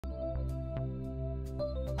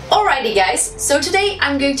Alrighty guys, so today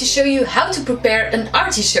I'm going to show you how to prepare an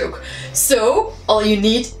artichoke. So all you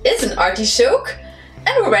need is an artichoke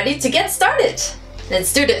and we're ready to get started.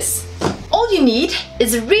 Let's do this. All you need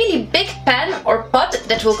is a really big pan or pot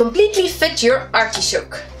that will completely fit your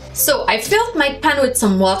artichoke. So I filled my pan with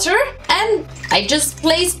some water and I just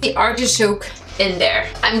placed the artichoke in there.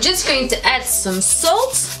 I'm just going to add some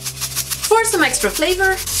salt for some extra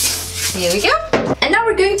flavor. Here we go. And now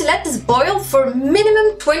we're going to let this boil for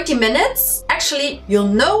minimum 20 minutes. Actually, you'll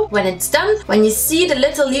know when it's done when you see the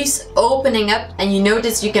little leaves opening up and you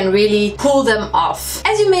notice you can really pull them off.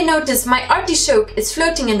 As you may notice, my artichoke is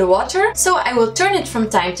floating in the water, so I will turn it from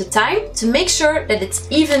time to time to make sure that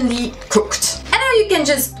it's evenly cooked. And now you can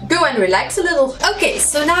just go and relax a little. Okay,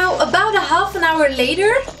 so now about a half an hour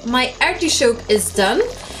later, my artichoke is done.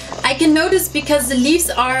 I can notice because the leaves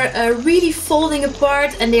are really folding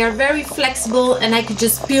apart and they are very flexible and I could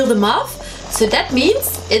just peel them off. So that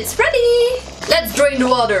means it's ready! Let's drain the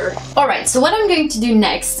water! Alright, so what I'm going to do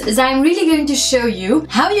next is I'm really going to show you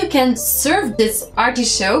how you can serve this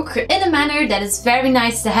artichoke in a manner that is very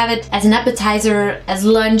nice to have it as an appetizer, as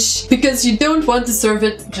lunch, because you don't want to serve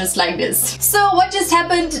it just like this. So what just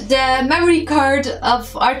happened? The memory card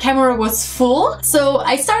of our camera was full. So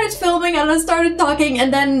I started filming and I started talking,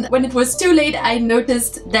 and then when it was too late I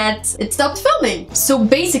noticed that it stopped filming. So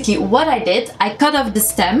basically what I did, I cut off the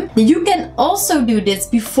stem. You can also do this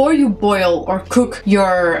before you boil or cook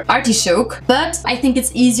your artichoke, but I think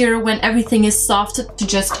it's easier when everything is soft to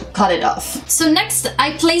just cut it off. So next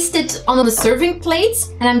I placed it on the serving plate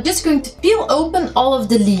and I'm just going to peel open all of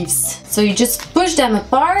the leaves. So you just push them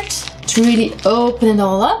apart to really open it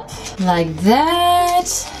all up like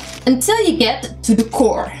that until you get to the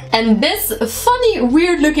core. And this funny,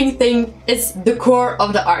 weird looking thing is the core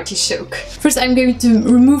of the artichoke. First I'm going to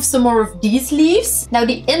remove some more of these leaves. Now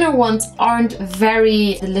the inner ones aren't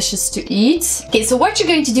very delicious to eat. Okay, so what you're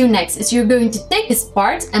going to do next is you're going to take this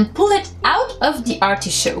part and pull it out of the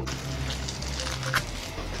artichoke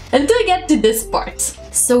until you get to this part.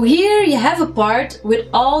 So here you have a part with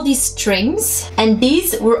all these strings, and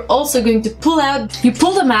these we're also going to pull out. You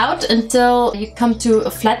pull them out until you come to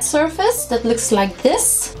a flat surface that looks like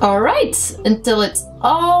this. Alright, until it's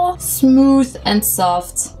all smooth and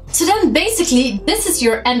soft. So then basically this is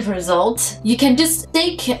your end result. You can just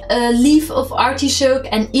take a leaf of artichoke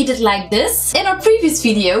and eat it like this. In our previous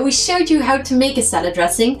video we showed you how to make a salad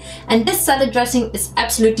dressing, and this salad dressing is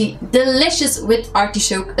absolutely delicious with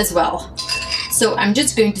artichoke as well. So I'm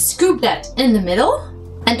just going to scoop that in the middle.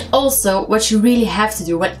 And also what you really have to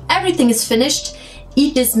do when everything is finished,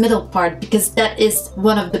 eat this middle part, because that is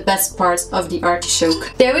one of the best parts of the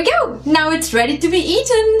artichoke. There we go! Now it's ready to be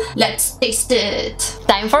eaten! Let's taste it!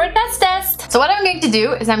 Time for a taste test! So what I'm going to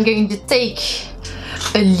do is I'm going to take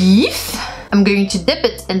a leaf. I'm going to dip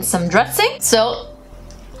it in some dressing. So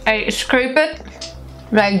I scrape it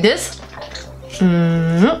like this.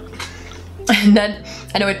 And then,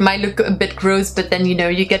 I know it might look a bit gross, but then you know,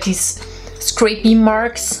 you get these scrapey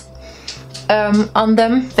marks on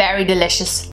them. Very delicious.